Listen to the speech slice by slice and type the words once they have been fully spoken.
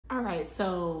All right,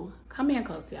 so come in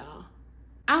close, y'all.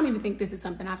 I don't even think this is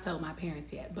something I've told my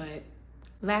parents yet, but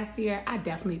last year I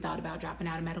definitely thought about dropping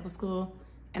out of medical school,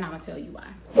 and I'm gonna tell you why.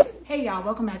 Hey y'all,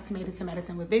 welcome back to Made It to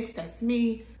Medicine with Vix. That's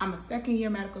me. I'm a second-year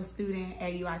medical student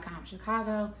at UICOM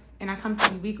Chicago, and I come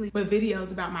to you weekly with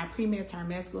videos about my pre-midterm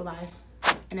med school life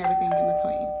and everything in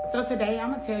between. So today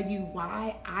I'm gonna tell you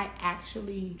why I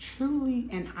actually, truly,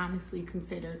 and honestly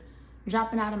considered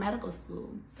dropping out of medical school.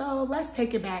 So let's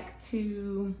take it back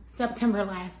to September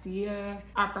last year.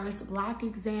 Our first block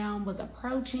exam was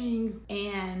approaching,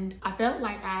 and I felt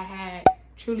like I had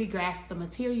truly grasped the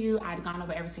material. I'd gone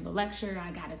over every single lecture. I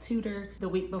got a tutor the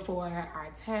week before our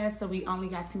test, so we only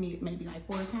got to meet maybe like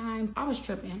 4 times. I was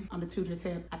tripping on the tutor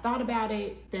tip. I thought about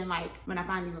it, then like when I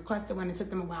finally requested one, it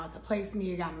took them a while to place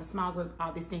me. I got in a small group,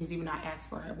 all these things, even though I asked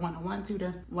for a one-on-one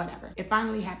tutor, whatever. It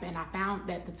finally happened. I found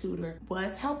that the tutor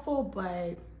was helpful,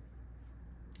 but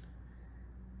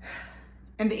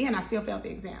in the end, I still failed the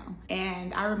exam.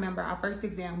 And I remember our first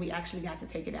exam, we actually got to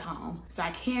take it at home. So I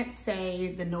can't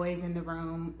say the noise in the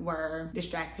room were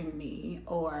distracting me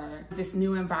or this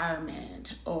new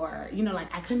environment or, you know,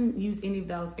 like I couldn't use any of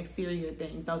those exterior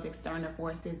things, those external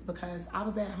forces, because I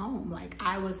was at home. Like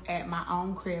I was at my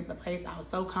own crib, the place I was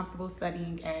so comfortable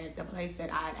studying at, the place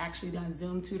that I'd actually done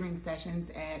Zoom tutoring sessions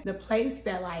at, the place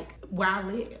that like where I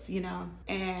live, you know?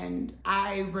 And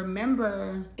I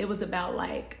remember it was about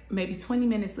like maybe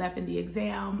 20 minutes left in the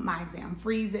exam. My exam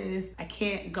freezes. I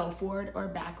can't go forward or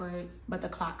backwards, but the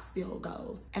clock still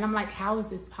goes. And I'm like, how is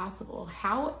this possible?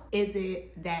 How is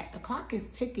it that the clock is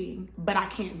ticking, but I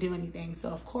can't do anything? So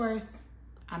of course,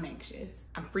 I'm anxious.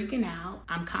 I'm freaking out.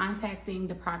 I'm contacting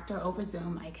the proctor over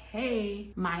Zoom like,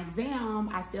 hey, my exam,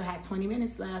 I still had 20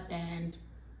 minutes left and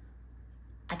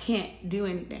I can't do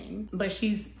anything. But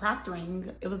she's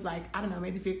proctoring. It was like, I don't know,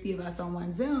 maybe 50 of us on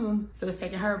one Zoom. So it's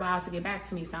taking her a while to get back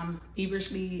to me. So I'm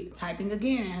feverishly typing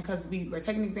again because we were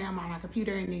taking an exam on our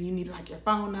computer and then you need like your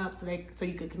phone up so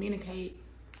you could communicate.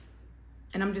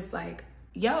 And I'm just like,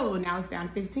 yo, now it's down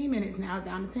to 15 minutes. Now it's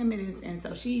down to 10 minutes. And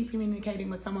so she's communicating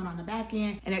with someone on the back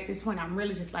end. And at this point, I'm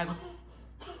really just like,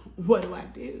 what do I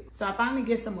do? So I finally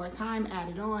get some more time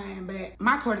added on, but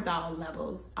my cortisol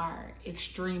levels are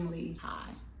extremely high.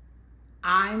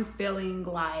 I'm feeling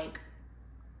like,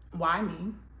 why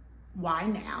me? Why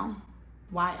now?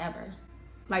 Why ever?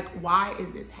 Like, why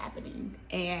is this happening?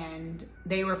 And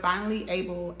they were finally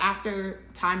able, after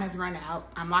time has run out,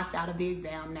 I'm locked out of the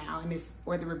exam now, and it's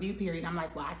for the review period. I'm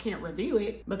like, well, I can't review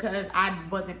it because I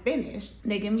wasn't finished.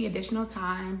 They give me additional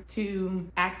time to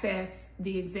access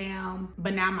the exam,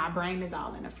 but now my brain is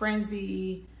all in a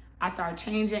frenzy. I start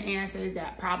changing answers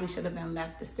that probably should have been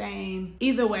left the same.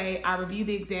 Either way, I review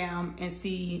the exam and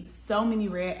see so many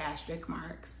red asterisk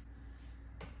marks.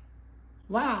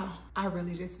 Wow, I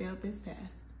really just failed this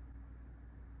test.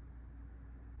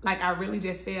 Like I really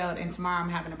just failed, and tomorrow I'm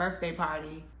having a birthday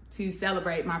party to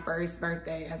celebrate my first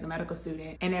birthday as a medical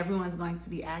student, and everyone's going to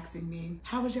be asking me,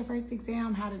 how was your first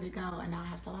exam? How did it go? And now I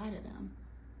have to lie to them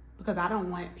because I don't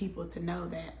want people to know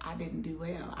that I didn't do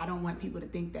well. I don't want people to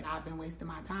think that I've been wasting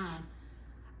my time.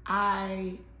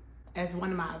 As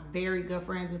one of my very good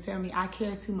friends would tell me, I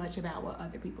care too much about what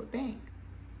other people think.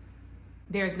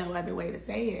 There's no other way to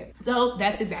say it. So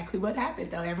that's exactly what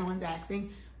happened though. Everyone's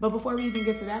asking. But before we even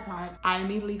get to that part, I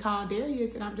immediately called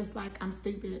Darius and I'm just like, I'm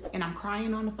stupid. And I'm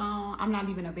crying on the phone. I'm not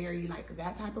even a very like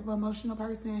that type of emotional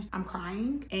person. I'm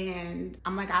crying and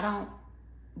I'm like, I don't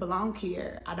belong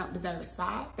here. I don't deserve a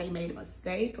spot. They made a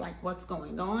mistake. Like, what's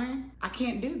going on? I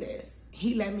can't do this.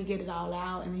 He let me get it all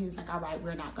out and he was like, all right,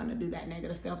 we're not gonna do that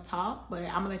negative self-talk, but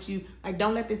I'm gonna let you, like,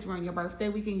 don't let this ruin your birthday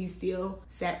weekend. You still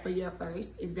set for your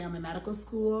first exam in medical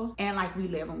school, and like, we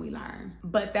live and we learn.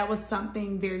 But that was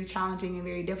something very challenging and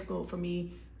very difficult for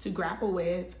me to grapple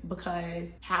with,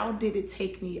 because how did it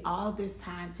take me all this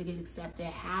time to get accepted?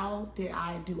 How did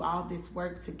I do all this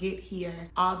work to get here?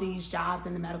 All these jobs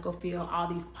in the medical field, all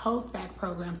these post-bac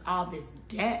programs, all this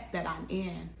debt that I'm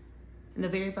in. And the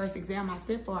very first exam I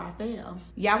sit for, I failed.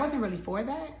 Yeah, I wasn't really for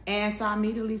that. And so I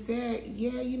immediately said,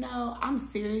 yeah, you know, I'm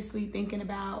seriously thinking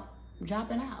about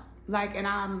dropping out. Like, and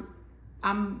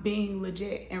I'm being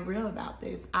legit and real about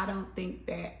this. I don't think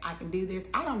that I can do this.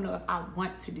 I don't know if I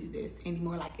want to do this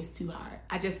anymore. Like, it's too hard.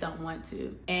 I just don't want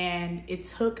to. And it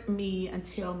took me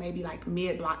until maybe like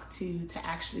mid-block 2 to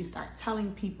actually start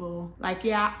telling people like,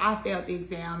 yeah, I failed the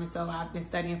exam. And so I've been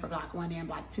studying for block 1 and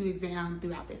block 2 exam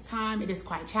throughout this time. It is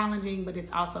quite challenging, but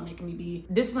it's also making me be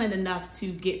disciplined enough to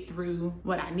get through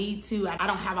what I need to. I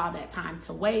don't have all that time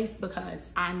to waste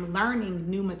because I'm learning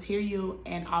new material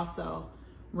and also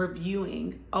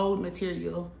reviewing old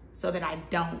material so that I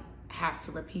don't have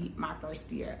to repeat my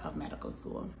first year of medical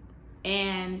school.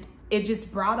 And it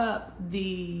just brought up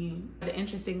the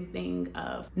interesting thing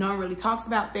of no one really talks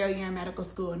about failure in medical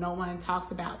school. No one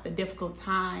talks about the difficult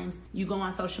times. You go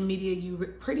on social media, you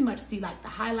pretty much see like the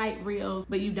highlight reels,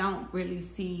 but you don't really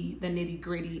see the nitty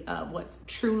gritty of what's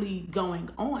truly going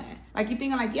on. Like you're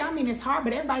thinking like, yeah, I mean, it's hard,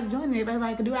 but everybody's doing it. If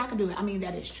everybody can do it, I can do it. I mean,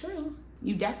 that is true.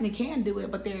 You definitely can do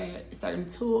it, but there are certain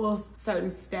tools,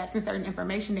 certain steps, and certain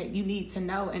information that you need to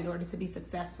know in order to be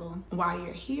successful while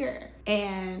you're here.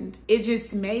 And it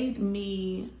just made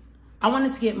me, I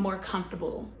wanted to get more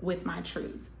comfortable with my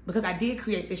truth, because I did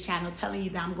create this channel telling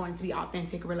you that I'm going to be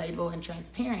authentic, relatable, and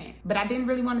transparent. But I didn't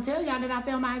really want to tell y'all that I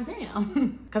failed my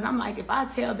exam. Because I'm like, if I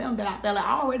tell them that I failed it,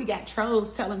 I already got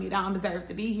trolls telling me that I don't deserve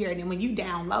to be here. And then when you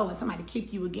down low and somebody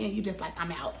kick you again, you just like,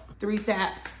 I'm out. 3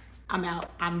 taps. I'm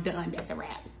out, I'm done, that's a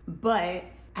wrap. But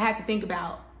I had to think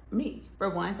about me. For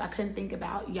once, I couldn't think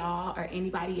about y'all or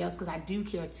anybody else, because I do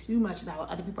care too much about what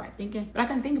other people are thinking. But I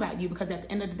couldn't think about you, because at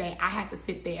the end of the day, I had to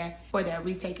sit there for their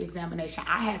retake examination.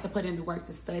 I had to put in the work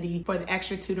to study for the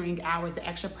extra tutoring hours, the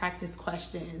extra practice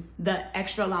questions, the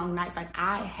extra long nights. Like,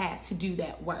 I had to do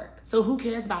that work. So who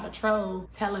cares about a troll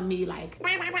telling me like,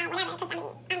 blah, blah, blah, whatever, because I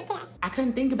mean, I don't care. I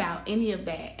couldn't think about any of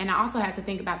that. And I also had to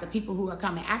think about the people who are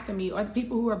coming after me, or the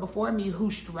people who are before me who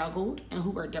struggled and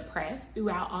who were depressed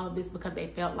throughout all of this because they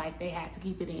felt like they had to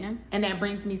keep it in. And that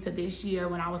brings me to this year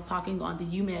when I was talking on the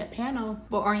UMed panel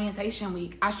for orientation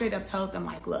week. I straight up told them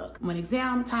like, look, when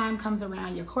exam time comes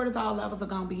around, your cortisol levels are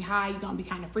gonna be high. You're gonna be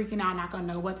kind of freaking out, not gonna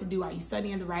know what to do. Are you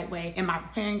studying the right way? Am I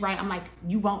preparing right? I'm like,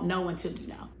 you won't know until you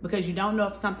know, because you don't know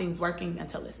if something's working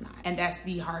until it's not. And that's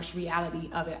the harsh reality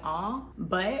of it all.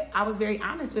 But I was very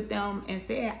honest with them and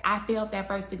said, I failed that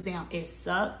first exam. It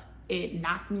sucked, it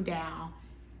knocked me down,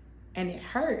 and it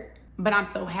hurt. But I'm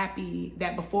so happy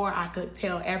that before I could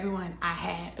tell everyone, I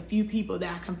had a few people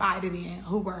that I confided in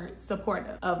who were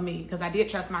supportive of me, because I did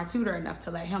trust my tutor enough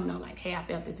to let him know like, hey, I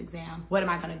failed this exam. What am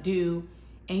I gonna do?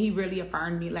 And he really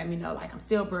affirmed me, let me know like, I'm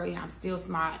still brilliant, I'm still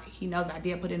smart. He knows I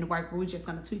did put in the work, but we're just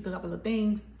gonna tweak a couple of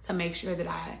things to make sure that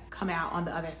I come out on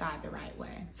the other side the right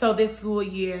way. So this school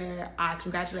year, I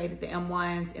congratulated the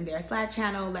M1s in their Slack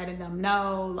channel, letting them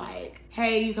know like,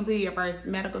 hey, you completed your first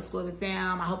medical school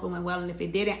exam. I hope it went well, and if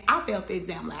it didn't, I failed the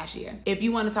exam last year. If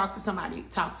you wanna talk to somebody,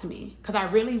 talk to me. Because I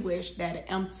really wish that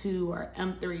an M2 or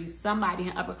M3, somebody,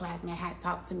 an upperclassman had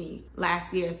talked to me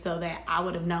last year so that I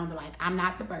would have known that like, I'm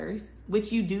not the first,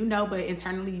 which you do know, but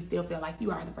internally you still feel like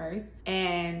you are the first.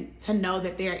 And to know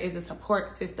that there is a support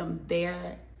system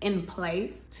there in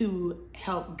place to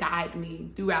help guide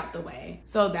me throughout the way.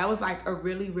 So that was like a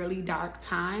really, really dark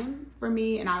time for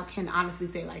me. And I can honestly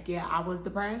say like, yeah, I was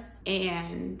depressed,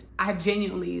 and I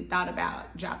genuinely thought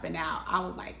about dropping out. I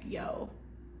was like, yo,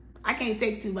 I can't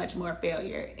take too much more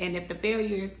failure. And if the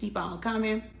failures keep on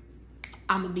coming,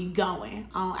 I'm gonna be going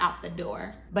on out the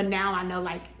door. But now I know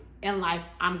like, in life,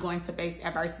 I'm going to face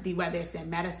adversity, whether it's in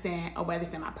medicine or whether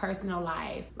it's in my personal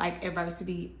life. Like,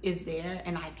 adversity is there,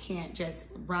 and I can't just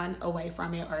run away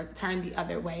from it or turn the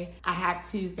other way. I have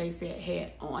to face it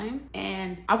head on.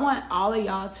 And I want all of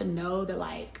y'all to know that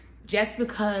like, just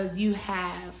because you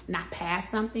have not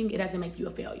passed something, it doesn't make you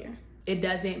a failure. It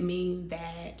doesn't mean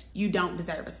that you don't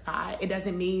deserve a spot. It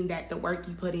doesn't mean that the work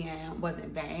you put in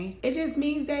wasn't vain. It just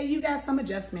means that you got some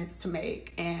adjustments to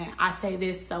make. And I say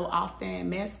this so often,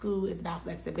 med school is about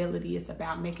flexibility. It's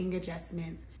about making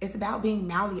adjustments. It's about being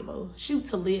malleable. Shoot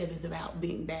to live is about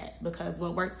being that, because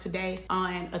what works today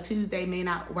on a Tuesday may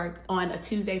not work on a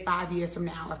Tuesday 5 years from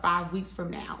now, or 5 weeks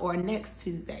from now, or next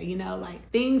Tuesday. You know,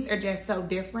 like, things are just so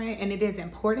different, and it is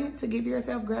important to give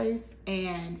yourself grace.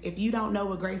 And if you don't know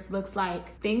what grace looks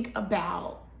like, think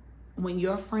about when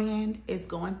your friend is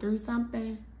going through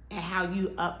something and how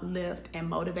you uplift and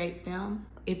motivate them.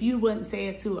 If you wouldn't say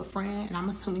it to a friend, and I'm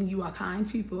assuming you are kind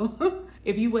people,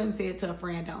 if you wouldn't say it to a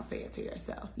friend, don't say it to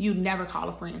yourself. You never call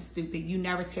a friend stupid. You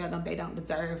never tell them they don't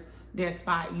deserve their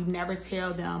spot. You never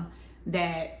tell them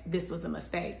that this was a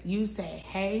mistake. You say,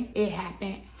 hey, it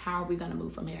happened. How are we gonna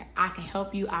move from here? I can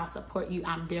help you. I'll support you.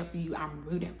 I'm there for you. I'm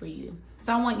rooting for you.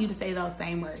 So I want you to say those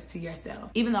same words to yourself.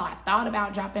 Even though I thought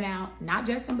about dropping out, not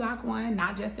just in block 1,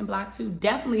 not just in block 2,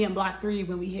 definitely in block 3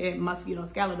 when we hit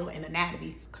musculoskeletal and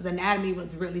anatomy, because anatomy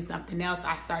was really something else.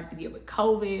 I started to get with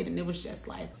COVID, and it was just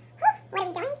like, what are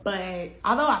we doing? But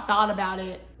although I thought about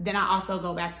it, then I also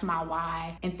go back to my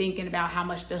why and thinking about how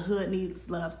much the hood needs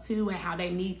love too, and how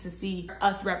they need to see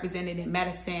us represented in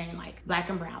medicine, like Black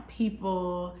and brown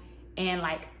people. And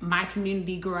like, my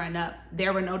community growing up,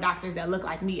 there were no doctors that looked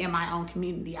like me in my own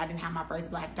community. I didn't have my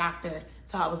first Black doctor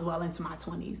till I was well into my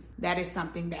 20s. That is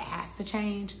something that has to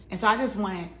change. And so I just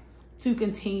want to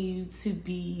continue to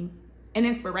be an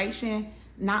inspiration,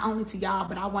 not only to y'all,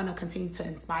 but I want to continue to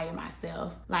inspire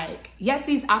myself. Like, yes,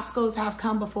 these obstacles have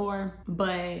come before,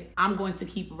 but I'm going to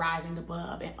keep rising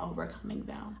above and overcoming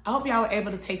them. I hope y'all were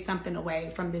able to take something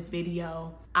away from this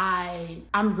video.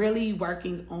 I'm really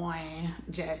working on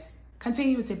just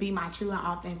continue to be my true and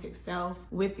authentic self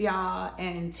with y'all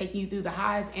and taking you through the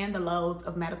highs and the lows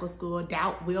of medical school.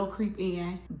 Doubt will creep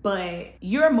in, but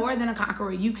you're more than a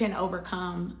conqueror. You can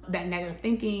overcome that negative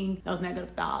thinking, those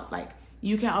negative thoughts. Like,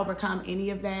 you can overcome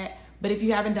any of that. But if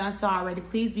you haven't done so already,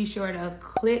 please be sure to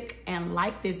click and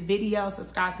like this video,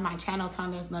 subscribe to my channel,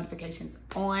 turn those notifications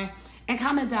on, and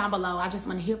comment down below. I just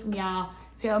want to hear from y'all.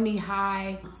 Tell me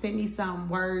hi, send me some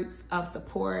words of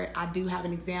support. I do have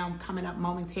an exam coming up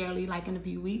momentarily, like in a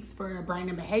few weeks, for brain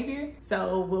and behavior.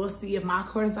 So we'll see if my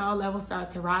cortisol levels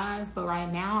start to rise. But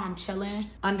right now I'm chilling,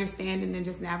 understanding, and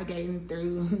just navigating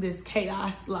through this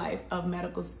chaos life of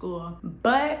medical school.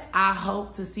 But I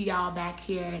hope to see y'all back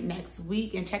here next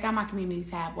week, and check out my community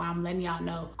tab where I'm letting y'all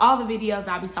know all the videos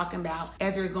I'll be talking about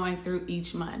as we're going through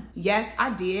each month. Yes,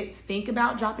 I did think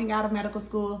about dropping out of medical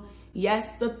school.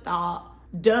 Yes, the thought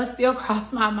does still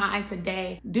cross my mind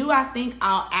today. Do I think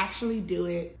I'll actually do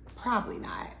it? Probably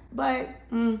not. But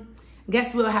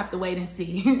guess we'll have to wait and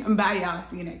see. Bye, y'all.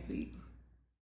 See you next week.